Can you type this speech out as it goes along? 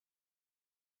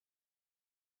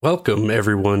Welcome,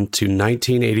 everyone, to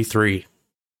 1983.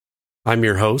 I'm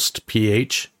your host,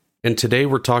 PH, and today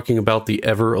we're talking about the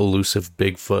ever-elusive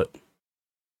Bigfoot.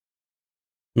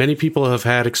 Many people have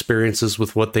had experiences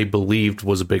with what they believed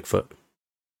was a Bigfoot.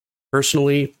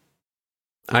 Personally,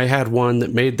 I had one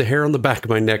that made the hair on the back of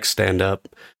my neck stand up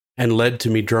and led to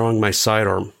me drawing my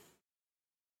sidearm.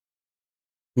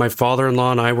 My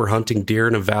father-in-law and I were hunting deer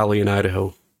in a valley in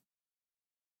Idaho.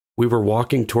 We were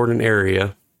walking toward an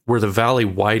area where the valley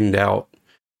widened out,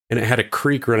 and it had a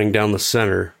creek running down the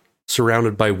center,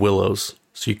 surrounded by willows,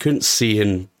 so you couldn't see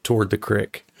in toward the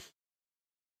creek.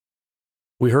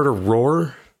 We heard a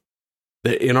roar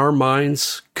that in our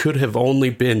minds could have only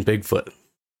been Bigfoot.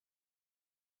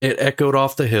 It echoed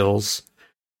off the hills,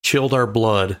 chilled our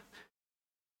blood,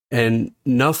 and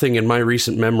nothing in my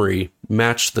recent memory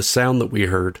matched the sound that we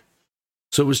heard,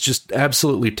 so it was just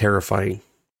absolutely terrifying.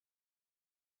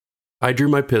 I drew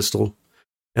my pistol,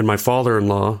 and my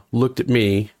father-in-law looked at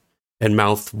me and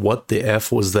mouthed, "What the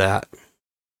F was that?"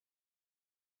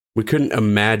 We couldn't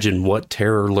imagine what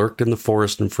terror lurked in the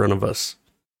forest in front of us.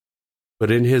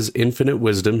 But in his infinite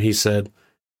wisdom, he said,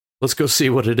 "Let's go see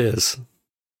what it is."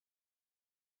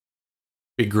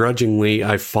 Begrudgingly,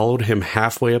 I followed him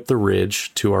halfway up the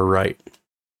ridge to our right,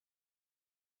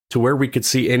 to where we could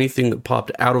see anything that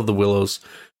popped out of the willows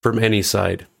from any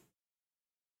side.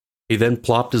 He then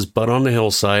plopped his butt on the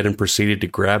hillside and proceeded to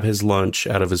grab his lunch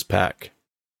out of his pack.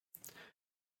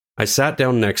 I sat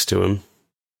down next to him,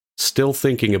 still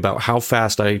thinking about how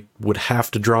fast I would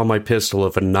have to draw my pistol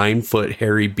if a 9-foot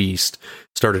hairy beast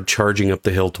started charging up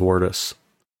the hill toward us.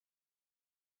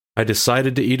 I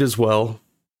decided to eat as well,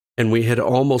 and we had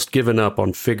almost given up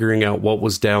on figuring out what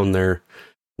was down there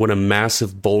when a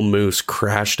massive bull moose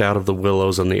crashed out of the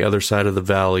willows on the other side of the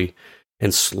valley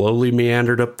and slowly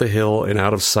meandered up the hill and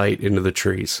out of sight into the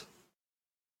trees.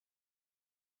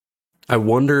 I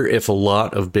wonder if a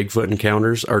lot of Bigfoot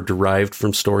encounters are derived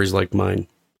from stories like mine,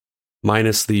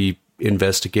 minus the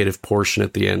investigative portion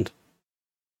at the end.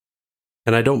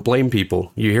 And I don't blame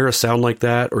people. You hear a sound like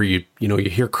that, or you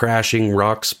hear crashing,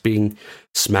 rocks being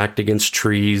smacked against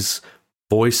trees,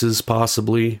 voices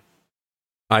possibly.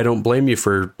 I don't blame you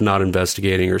for not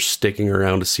investigating or sticking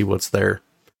around to see what's there.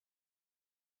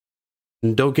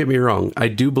 And don't get me wrong, I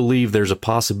do believe there's a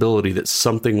possibility that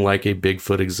something like a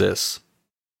Bigfoot exists.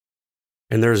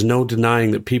 And there's no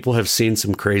denying that people have seen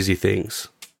some crazy things.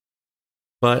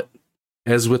 But,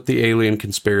 as with the alien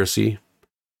conspiracy,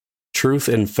 truth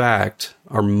and fact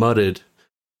are mudded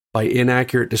by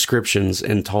inaccurate descriptions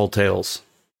and tall tales.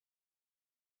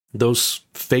 Those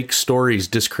fake stories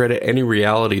discredit any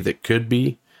reality that could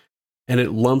be, and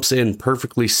it lumps in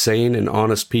perfectly sane and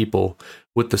honest people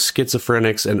with the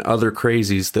schizophrenics and other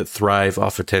crazies that thrive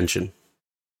off attention.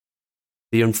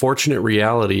 The unfortunate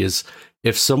reality is,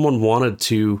 if someone wanted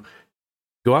to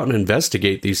go out and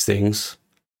investigate these things,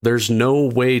 there's no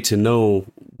way to know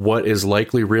what is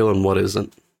likely real and what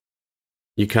isn't.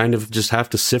 You kind of just have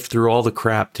to sift through all the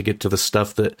crap to get to the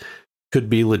stuff that could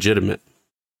be legitimate.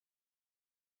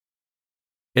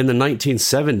 In the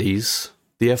 1970s,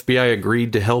 the FBI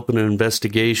agreed to help in an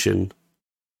investigation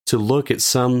to look at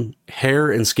some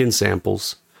hair and skin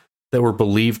samples that were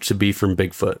believed to be from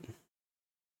Bigfoot.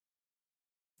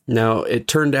 Now, it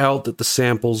turned out that the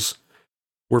samples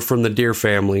were from the deer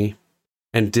family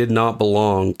and did not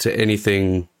belong to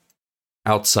anything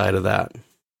outside of that.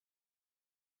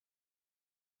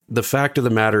 The fact of the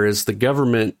matter is the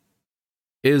government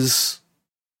is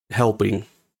helping,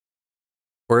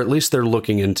 or at least they're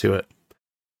looking into it.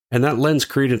 And that lends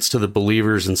credence to the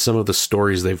believers and some of the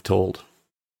stories they've told.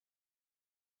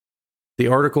 The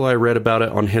article I read about it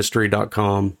on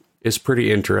history.com is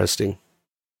pretty interesting,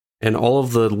 and all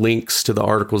of the links to the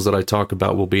articles that I talk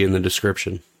about will be in the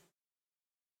description.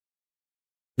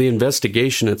 The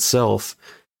investigation itself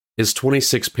is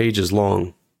 26 pages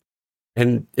long,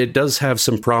 and it does have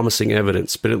some promising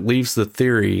evidence, but it leaves the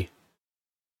theory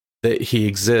that he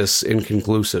exists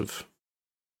inconclusive.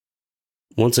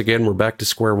 Once again, we're back to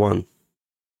square one.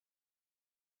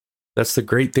 That's the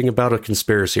great thing about a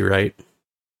conspiracy, right?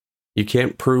 You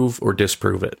can't prove or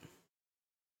disprove it.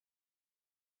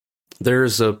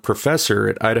 There's a professor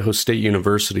at Idaho State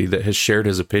University that has shared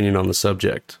his opinion on the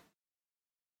subject.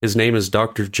 His name is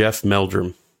Dr. Jeff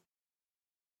Meldrum.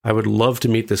 I would love to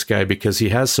meet this guy because he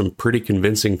has some pretty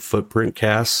convincing footprint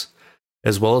casts,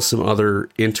 as well as some other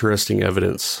interesting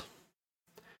evidence.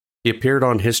 He appeared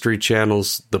on History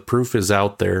Channel's The Proof Is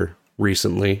Out There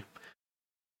recently,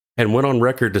 and went on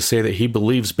record to say that he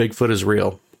believes Bigfoot is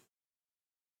real.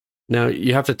 Now,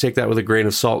 you have to take that with a grain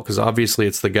of salt, because obviously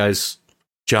it's the guy's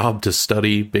job to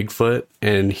study Bigfoot,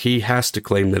 and he has to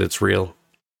claim that it's real.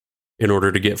 in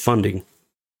order to get funding.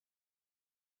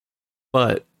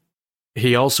 But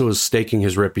he also is staking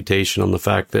his reputation on the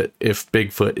fact that if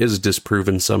Bigfoot is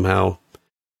disproven somehow,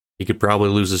 he could probably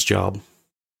lose his job.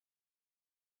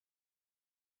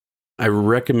 I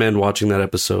recommend watching that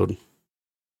episode.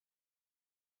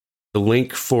 The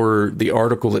link for the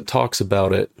article that talks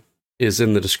about it is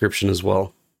in the description as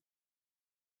well.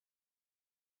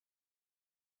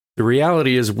 The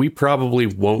reality is we probably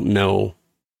won't know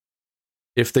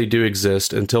if they do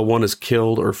exist until one is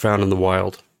killed or found in the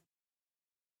wild.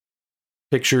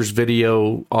 Pictures,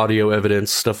 video, audio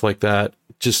evidence, stuff like that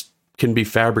just can be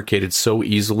fabricated so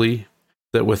easily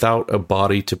that without a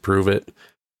body to prove it,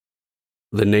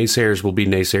 the naysayers will be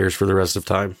naysayers for the rest of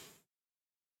time.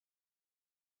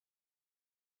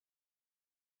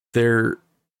 There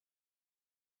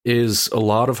is a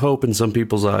lot of hope in some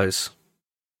people's eyes,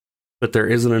 but there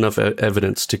isn't enough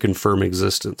evidence to confirm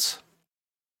existence.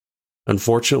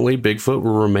 Unfortunately, Bigfoot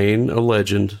will remain a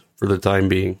legend for the time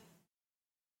being.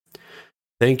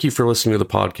 Thank you for listening to the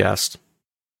podcast.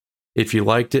 If you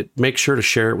liked it, make sure to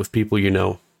share it with people you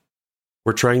know.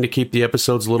 We're trying to keep the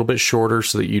episodes a little bit shorter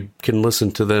so that you can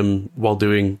listen to them while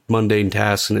doing mundane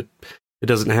tasks, and it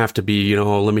doesn't have to be,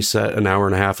 let me set an hour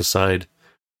and a half aside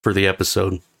for the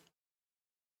episode.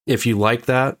 If you like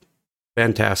that,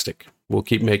 fantastic. We'll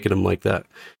keep making them like that.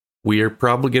 We are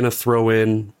probably going to throw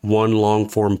in one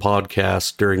long-form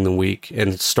podcast during the week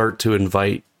and start to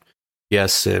invite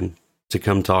guests in to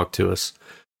come talk to us.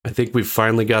 I think we've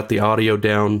finally got the audio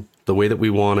down the way that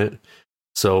we want it.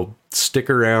 So stick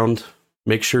around.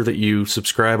 Make sure that you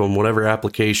subscribe on whatever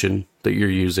application that you're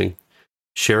using.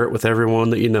 Share it with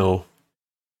everyone that you know.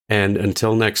 And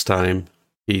until next time,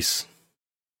 peace.